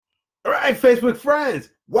right, Facebook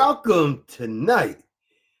friends, welcome tonight.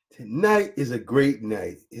 Tonight is a great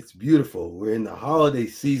night. It's beautiful. We're in the holiday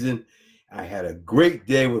season. I had a great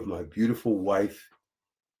day with my beautiful wife,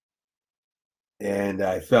 and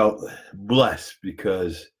I felt blessed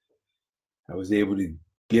because I was able to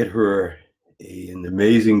get her an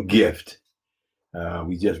amazing gift.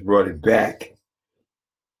 We just brought it back,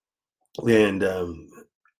 and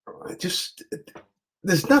just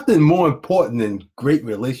there's nothing more important than great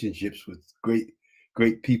relationships with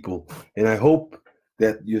great people, and I hope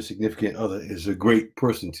that your significant other is a great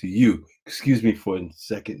person to you. Excuse me for a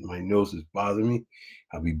second, my nose is bothering me.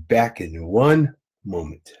 I'll be back in one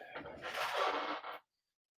moment.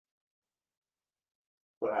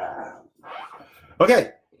 Wow.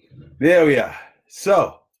 Okay, there we are.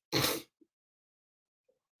 So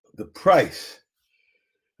the price.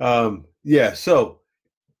 So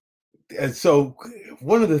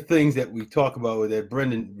one of the things that we talk about, that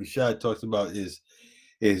Brendon Burchard talks about, is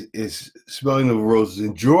smelling the roses,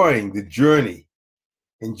 enjoying the journey,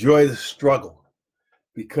 enjoy the struggle,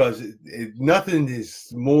 because nothing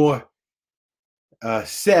is more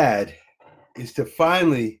sad is to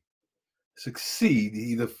finally succeed,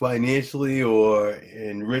 either financially or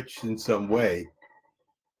enriched in some way,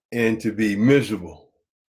 and to be miserable.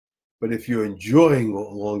 But if you're enjoying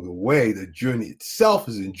along the way, the journey itself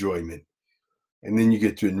is enjoyment. And then you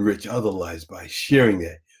get to enrich other lives by sharing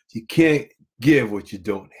that. You can't give what you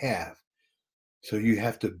don't have. So you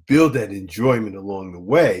have to build that enjoyment along the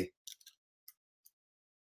way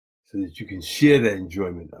so that you can share that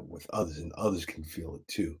enjoyment with others, and others can feel it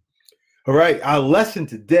too. All right, our lesson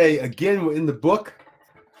today, again, we're in the book.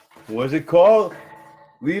 What is it called?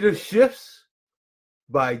 Leaderships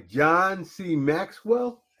by John C.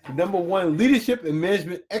 Maxwell, the #1 leadership and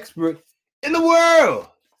management expert in the world.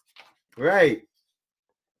 Right.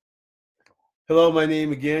 Hello, my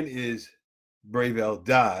name again is Brave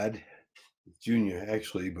Dodd, Jr.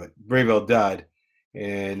 actually, but Brave Dodd,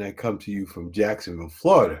 and I come to you from Jacksonville,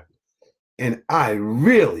 Florida. And I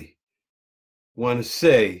really want to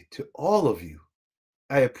say to all of you,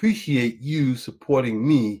 I appreciate you supporting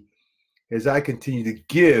me as I continue to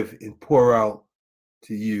give and pour out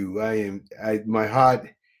to you. My heart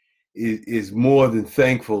is more than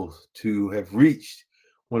thankful to have reached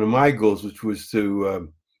one of my goals, which was to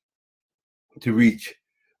reach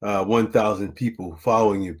 1,000 people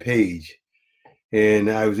following your page. And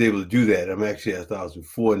I was able to do that. I'm actually at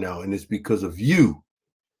 1,004 now, and it's because of you.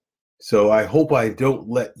 So I hope I don't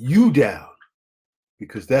let you down,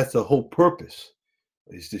 because that's the whole purpose,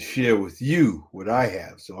 is to share with you what I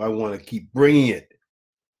have. So I want to keep bringing it,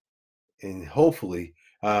 and hopefully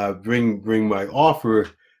bring my offer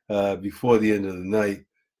before the end of the night.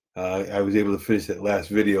 I was able to finish that last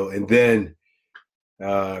video, and then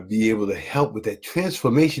be able to help with that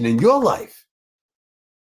transformation in your life,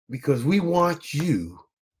 because we want you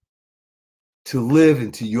to live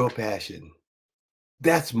into your passion.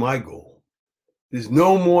 That's my goal. There's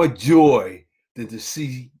no more joy than to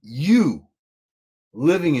see you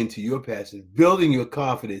living into your passion, building your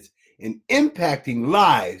confidence, and impacting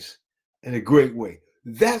lives in a great way.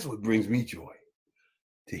 That's what brings me joy,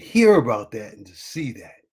 to hear about that and to see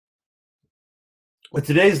that. But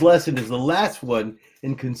today's lesson is the last one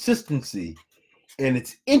in consistency. And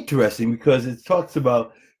it's interesting because it talks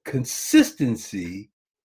about consistency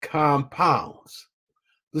compounds.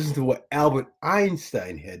 Listen to what Albert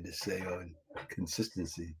Einstein had to say on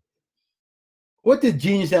consistency. What did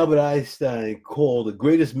genius Albert Einstein call the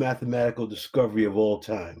greatest mathematical discovery of all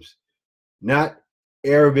times? Not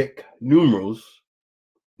Arabic numerals,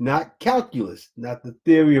 not calculus, not the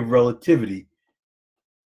theory of relativity.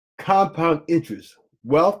 Compound interest,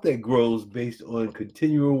 wealth that grows based on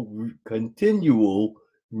continual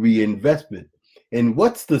reinvestment. And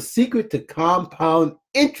what's the secret to compound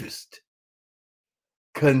interest?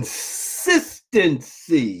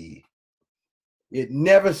 Consistency. It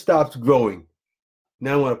never stops growing.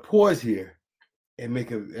 Now I want to pause here and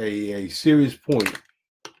make a serious point.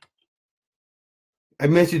 I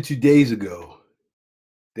mentioned 2 days ago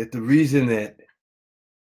that the reason that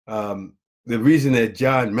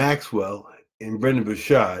John Maxwell and Brendon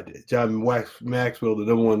Burchard, John Maxwell, the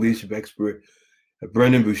 #1 leadership expert,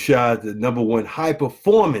 Brendon Burchard, the #1 high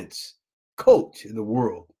performance coach in the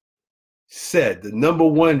world, said the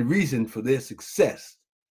 #1 reason for their success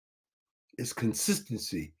is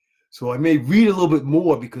consistency. So I may read a little bit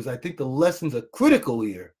more, because I think the lessons are critical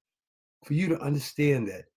here for you to understand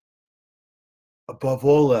that, above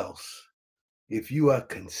all else, if you are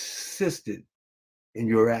consistent in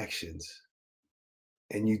your actions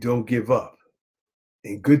and you don't give up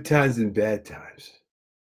in good times and bad times,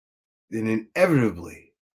 then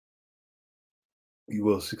inevitably you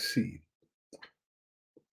will succeed.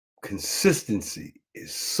 Consistency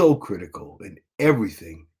is so critical in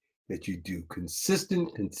everything that you do.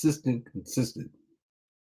 Consistent, consistent, consistent.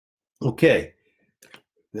 Okay,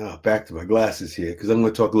 now back to my glasses here, because I'm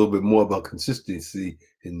going to talk a little bit more about consistency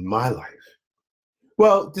in my life.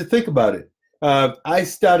 Well, to think about it, I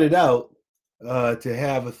started out to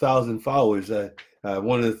have 1,000 followers.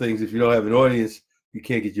 One of the things, if you don't have an audience, you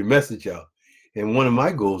can't get your message out. And one of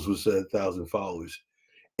my goals was 1,000 followers.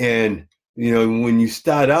 And, you know, when you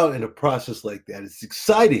start out in a process like that, it's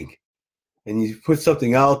exciting. And you put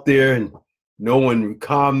something out there and no one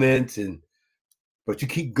comments, but you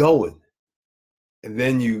keep going. And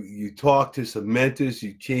then you talk to some mentors,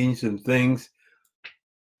 you change some things.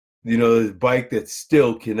 You know, the bike that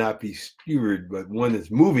still cannot be steered, but one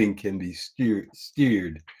that's moving can be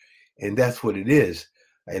steered. And that's what it is.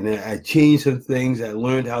 And then I changed some things. I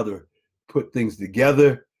learned how to put things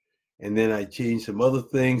together. And then I changed some other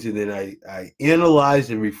things. And then I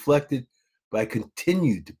analyzed and reflected, but I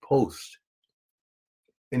continued to post.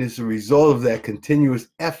 And it's a result of that continuous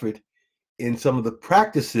effort in some of the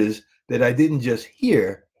practices that I didn't just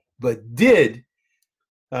hear, but did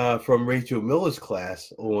from Rachel Miller's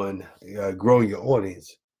class on growing your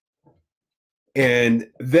audience. And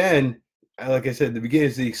then, like I said, at the beginning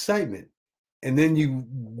is the excitement. And then you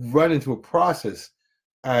run into a process.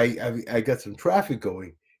 I got some traffic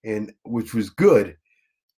going, and which was good.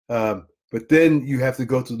 But then you have to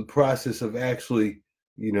go through the process of actually,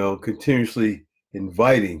 you know, continuously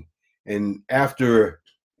inviting. And after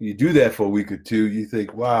you do that for a week or two, you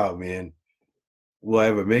think, wow, man, will I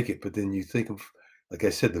ever make it? But then you think of, like I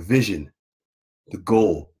said, the vision, the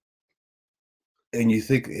goal, and you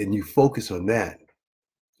think and you focus on that.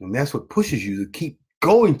 And that's what pushes you to keep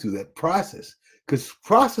going through that process. Because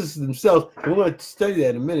processes themselves, we're going to study that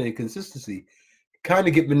in a minute, in consistency, kind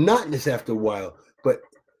of get monotonous after a while. But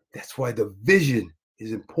that's why the vision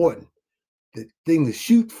is important. The thing to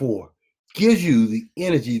shoot for gives you the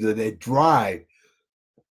energy, that drive.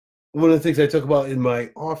 One of the things I talk about in my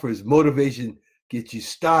offer is motivation gets you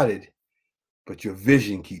started, but your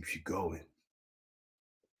vision keeps you going.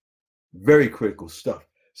 Very critical stuff.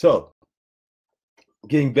 So,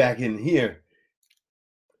 getting back in here,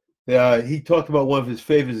 he talked about one of his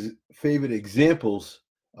favorite examples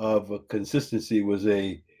of consistency was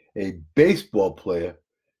a baseball player,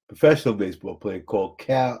 professional baseball player called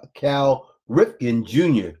Cal Ripken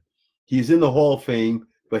Jr. He's in the Hall of Fame,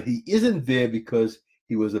 but he isn't there because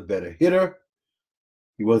he was a better hitter,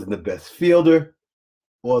 he wasn't the best fielder,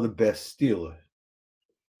 or the best stealer.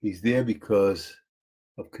 He's there because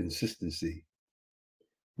of consistency.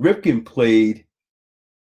 Ripken played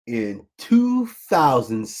in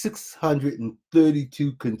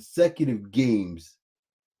 2,632 consecutive games.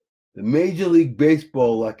 The Major League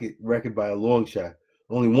Baseball record by a long shot.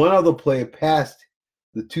 Only one other player passed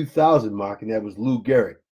the 2,000 mark, and that was Lou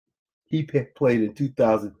Gehrig. He played in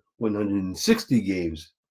 2,160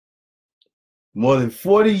 games. More than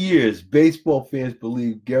 40 years, baseball fans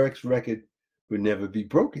believe Gehrig's record would never be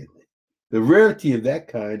broken. The rarity of that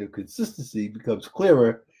kind of consistency becomes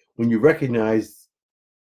clearer when you recognize,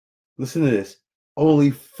 listen to this,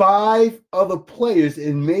 only 5 other players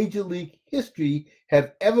in Major League history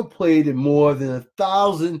have ever played in more than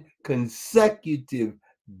 1,000 consecutive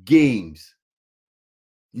games.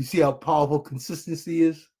 You see how powerful consistency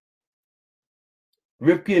is?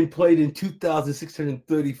 Ripken played in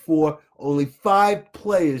 2,634. Only 5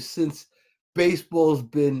 players since baseball's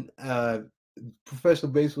been,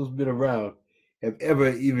 professional baseball's been around, have ever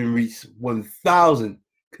even reached 1,000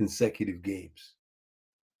 consecutive games.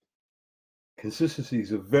 Consistency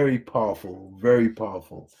is a very powerful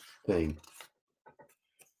thing.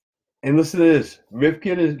 And listen to this.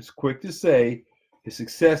 Ripken is quick to say his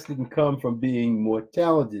success didn't come from being more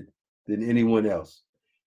talented than anyone else.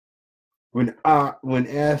 When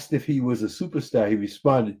asked if he was a superstar, he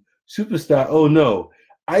responded, "Superstar? Oh no,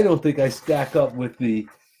 I don't think I stack up with the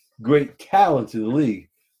great talents in the league.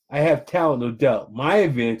 I have talent, no doubt. My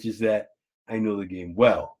advantage is that I know the game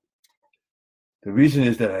well. The reason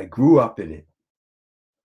is that I grew up in it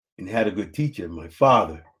and had a good teacher, my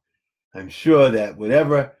father. I'm sure that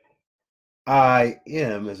whatever I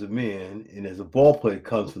am as a man and as a ball player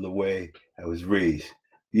comes from the way I was raised."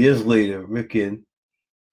 Years later, Ripken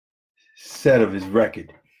said of his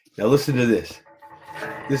record. Now listen to this.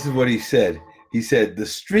 This is what he said. He said, "The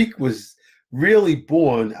streak was really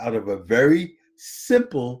born out of a very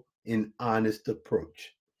simple and honest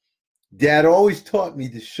approach. Dad always taught me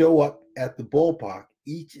to show up at the ballpark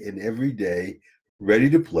each and every day, ready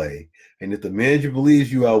to play. And if the manager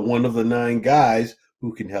believes you are one of the 9 guys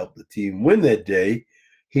who can help the team win that day,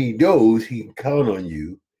 he knows he can count on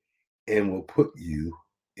you and will put you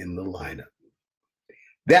in the lineup.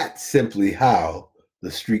 That's simply how the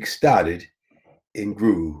streak started and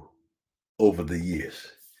grew over the years.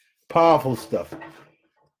 Powerful stuff.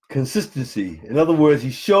 Consistency. In other words,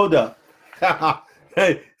 he showed up.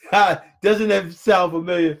 Doesn't that sound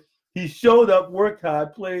familiar? He showed up, worked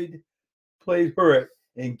hard, played hurt,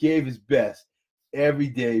 and gave his best every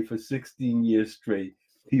day for 16 years straight.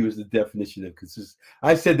 He was the definition of consistency.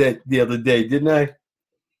 I said that the other day, didn't I?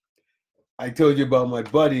 I told you about my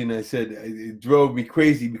buddy, and I said it drove me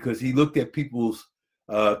crazy because he looked at people's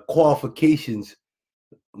qualifications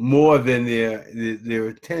more than their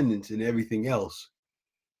attendance and everything else.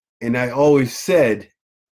 And I always said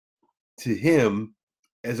to him,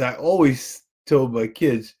 as I always told my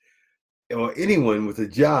kids or anyone with a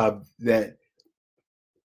job that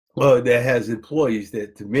has employees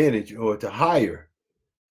that to manage or to hire,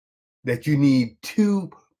 that you need two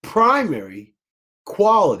primary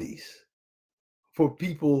qualities for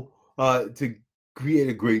people to create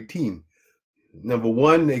a great team. Number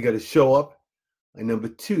one, they got to show up. And number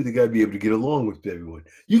two, they got to be able to get along with everyone.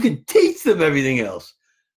 You can teach them everything else,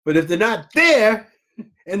 but if they're not there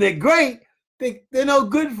and they're great, they're no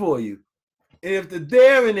good for you. And if they're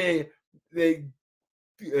there and they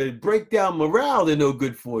break down morale, they're no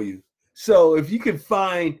good for you. So if you can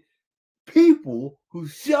find people who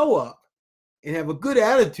show up and have a good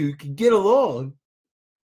attitude, can get along,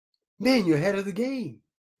 man, you're ahead of the game.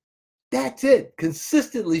 That's it.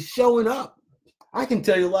 Consistently showing up. I can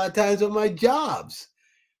tell you a lot of times on my jobs,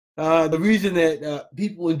 the reason that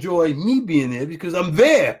people enjoy me being there is because I'm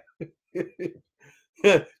there.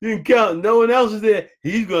 You can count. No one else is there.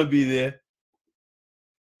 He's going to be there.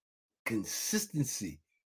 Consistency.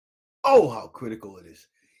 Oh, how critical it is.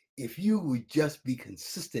 If you would just be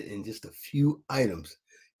consistent in just a few items,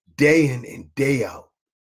 day in and day out,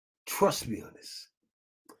 trust me on this.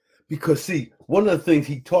 Because, see, one of the things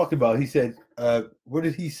he talked about, he said, what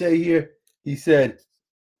did he say here? He said,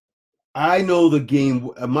 I know the game.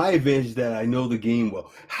 My advantage is that I know the game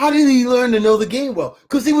well. How did he learn to know the game well?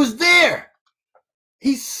 Because he was there.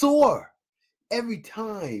 He saw every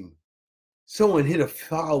time someone hit a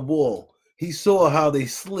foul ball. He saw how they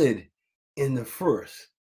slid in the first,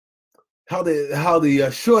 how the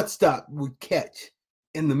shortstop would catch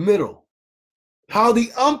in the middle, how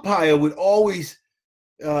the umpire would always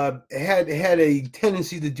had a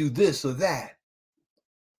tendency to do this or that,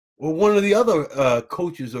 or one of the other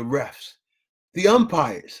coaches or refs, the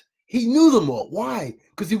umpires. He knew them all. Why?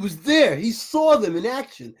 Because he was there. He saw them in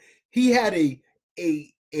action. He had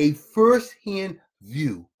a first-hand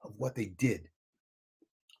view of what they did.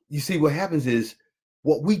 You see, what happens is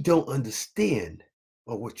what we don't understand,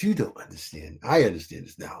 or what you don't understand. I understand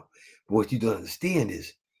this now, but what you don't understand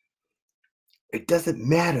is it doesn't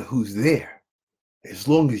matter who's there, as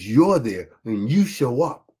long as you're there and you show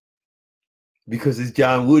up. Because as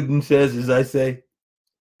John Wooden says, as I say,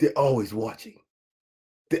 they're always watching.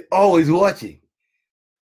 They're always watching.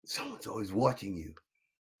 Someone's always watching you.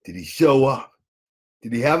 Did he show up?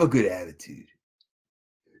 Did he have a good attitude?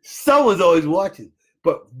 Someone's always watching.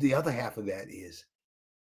 But the other half of that is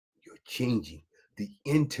you're changing the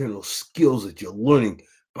internal skills that you're learning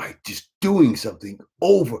by just doing something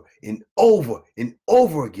over and over and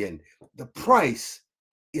over again. The price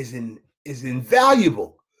is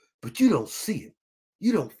invaluable, but you don't see it.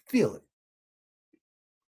 You don't feel it.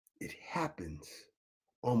 It happens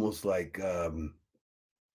almost like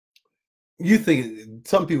you think.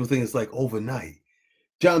 Some people think it's like overnight.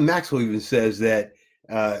 John Maxwell even says that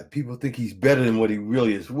people think he's better than what he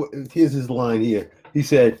really is. Here's his line here. He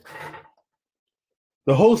said,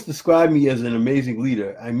 "The host described me as an amazing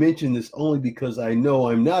leader. I mention this only because I know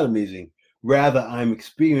I'm not amazing. Rather, I'm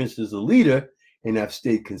experienced as a leader and I've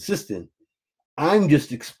stayed consistent. I'm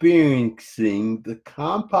just experiencing the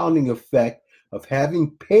compounding effect of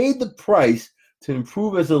having paid the price to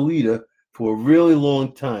improve as a leader for a really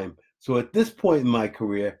long time. So at this point in my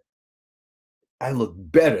career, I look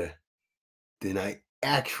better than I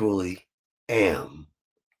actually am."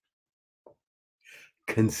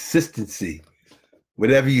 Consistency.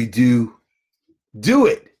 Whatever you do, do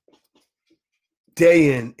it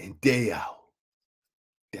day in and day out.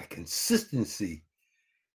 That consistency,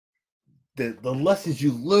 the lessons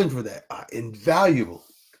you learn from that are invaluable.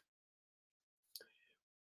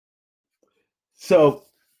 So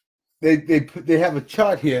they have a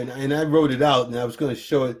chart here, and I wrote it out, and I was going to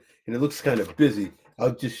show it, and it looks kind of busy.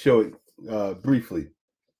 I'll just show it briefly,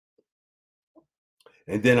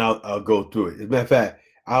 and then I'll go through it. As a matter of fact,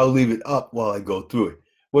 I'll leave it up while I go through it.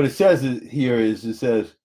 What it says here is, it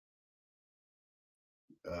says,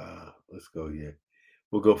 let's go here.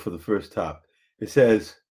 we'll go for the first top. It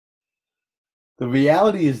says, the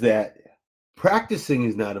reality is that practicing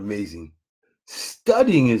is not amazing.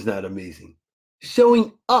 Studying is not amazing.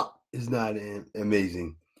 Showing up is not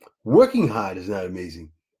amazing. Working hard is not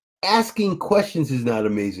amazing. Asking questions is not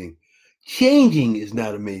amazing. Changing is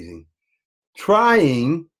not amazing.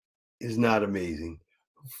 Trying is not amazing.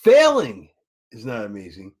 Failing is not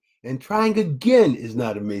amazing. And trying again is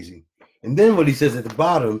not amazing. And then what he says at the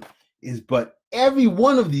bottom is, but every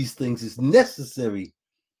one of these things is necessary.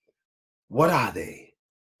 What are they?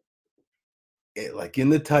 Like in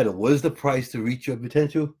the title, what is the price to reach your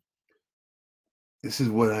potential? This is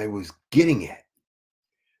what I was getting at.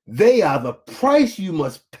 They are the price you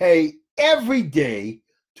must pay every day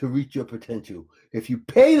to reach your potential. If you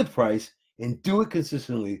pay the price and do it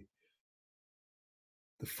consistently,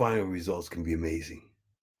 the final results can be amazing.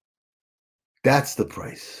 That's the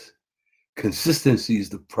price. Consistency is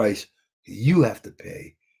the price you have to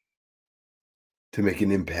pay to make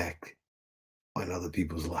an impact on other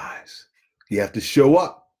people's lives. You have to show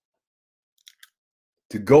up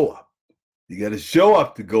to go up. You got to show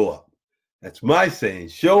up to go up. That's my saying.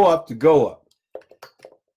 Show up to go up.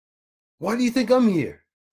 Why do you think I'm here?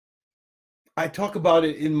 I talk about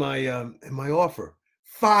it in my offer.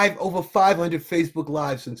 Over 500 Facebook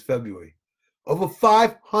Lives since February. Over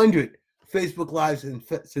 500 Facebook Lives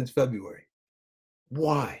since February.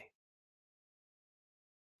 Why?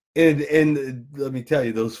 And let me tell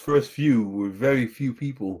you, those first few were very few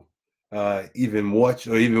people even watch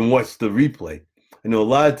the replay. I know a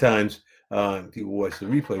lot of times people watch the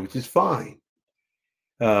replay, which is fine,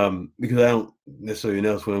 because I don't necessarily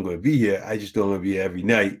announce when I'm going to be here. I just don't want to be here every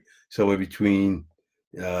night, somewhere between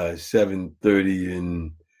 7:30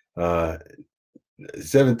 and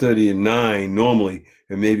 7:30 and 9 normally,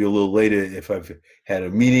 and maybe a little later if I've had a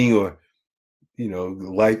meeting or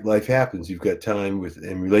life happens. You've got time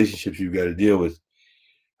and relationships you've got to deal with,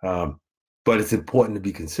 but it's important to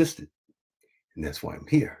be consistent, and that's why I'm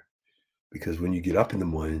here. Because when you get up in the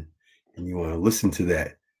morning and you want to listen to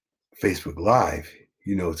that Facebook Live,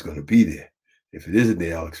 you know it's going to be there. If it isn't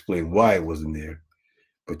there, I'll explain why it wasn't there.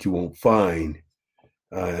 But you won't find,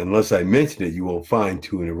 unless I mention it, you won't find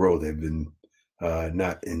 2 in a row that have been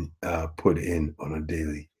put in on a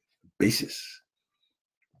daily basis.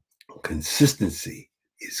 Consistency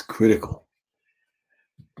is critical.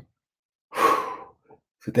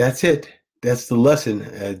 But that's it. That's the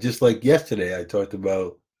lesson. Just like yesterday, I talked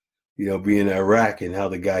about being in Iraq and how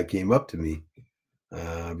the guy came up to me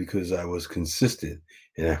because I was consistent.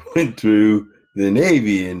 And I went through the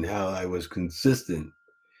Navy and how I was consistent.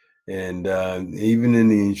 And even in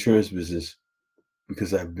the insurance business,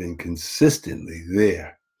 because I've been consistently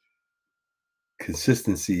there.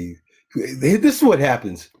 Consistency. This is what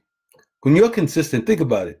happens. When you're consistent, think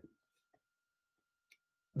about it.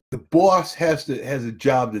 The boss has a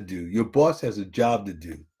job to do. Your boss has a job to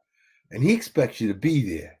do. And he expects you to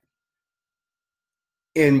be there.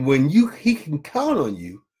 And when he can count on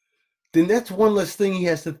you, then that's one less thing he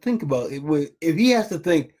has to think about. If he has to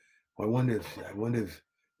think, I wonder if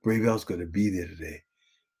Bravel's going to be there today.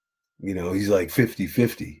 He's like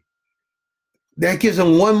 50-50. That gives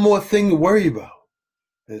him one more thing to worry about.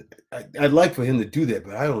 I'd like for him to do that,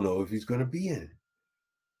 but I don't know if he's going to be in it.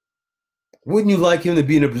 Wouldn't you like him to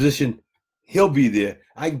be in a position, he'll be there,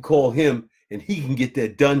 I can call him and he can get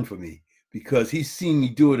that done for me because he's seen me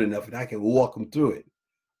do it enough and I can walk him through it.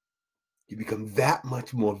 You become that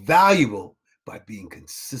much more valuable by being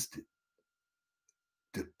consistent.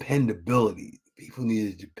 Dependability. People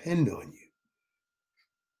need to depend on you.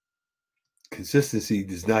 Consistency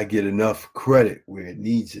does not get enough credit where it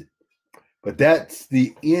needs it. But that's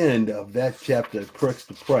the end of that chapter, Perks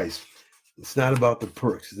to Price. It's not about the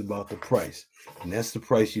perks, it's about the price. And that's the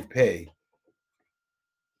price you pay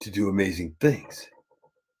to do amazing things,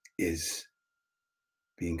 is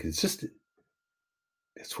being consistent.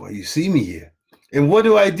 That's why you see me here. And what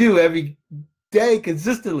do I do every day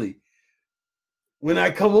consistently? When I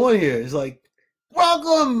come on here, it's like,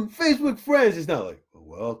 welcome, Facebook friends. It's not like,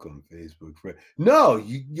 welcome, Facebook friends. No,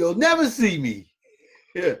 you'll never see me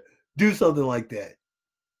do something like that.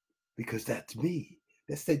 Because that's me.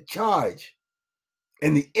 That's the charge.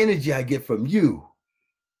 And the energy I get from you.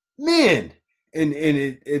 Man, and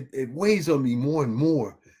it weighs on me more and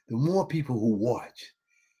more. The more people who watch,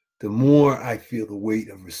 the more I feel the weight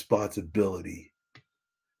of responsibility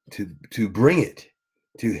to bring it,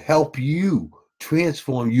 to help you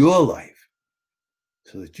transform your life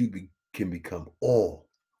so that you can become all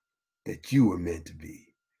that you were meant to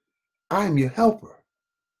be. I'm your helper.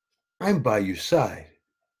 I'm by your side.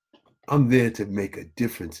 I'm there to make a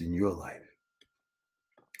difference in your life.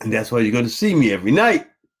 And that's why you're going to see me every night,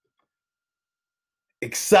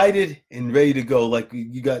 excited and ready to go. Like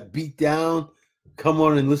you got beat down, come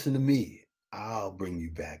on and listen to me. I'll bring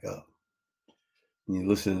you back up. And you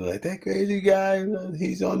listen to like, that crazy guy,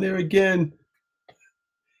 he's on there again.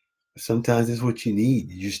 Sometimes that's what you need.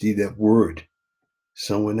 You just need that word,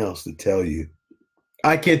 someone else to tell you.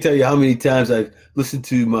 I can't tell you how many times I've listened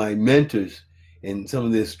to my mentors and some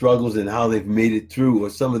of their struggles and how they've made it through, or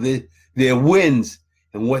some of their wins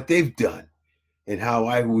and what they've done, and how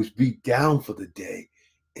I was beat down for the day.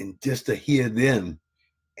 And just to hear them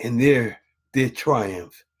and their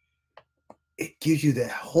triumph, it gives you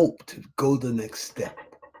that hope to go the next step.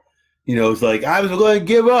 You know, it's like I was going to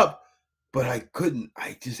give up, but I couldn't.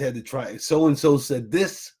 I just had to try. So-and-so said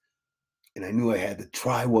this, and I knew I had to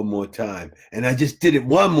try one more time. And I just did it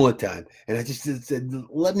one more time. And I just said,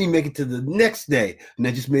 let me make it to the next day. And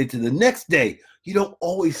I just made it to the next day. You don't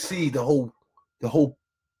always see the whole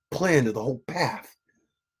plan or the whole path.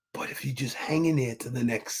 But if you just hang in there to the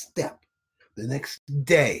next step, the next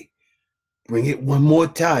day, bring it one more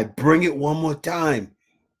time, bring it one more time.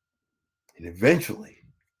 And eventually,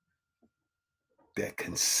 that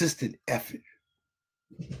consistent effort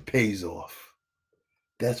pays off.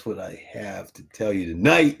 That's what I have to tell you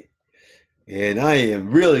tonight. And I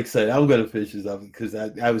am really excited. I'm going to finish this up because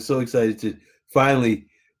I was so excited to finally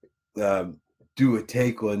do a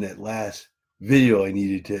take on that last video I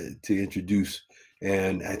needed to introduce.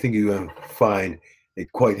 And I think you're going to find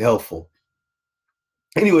it quite helpful.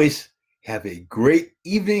 Anyways, have a great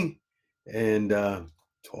evening and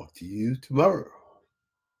talk to you tomorrow.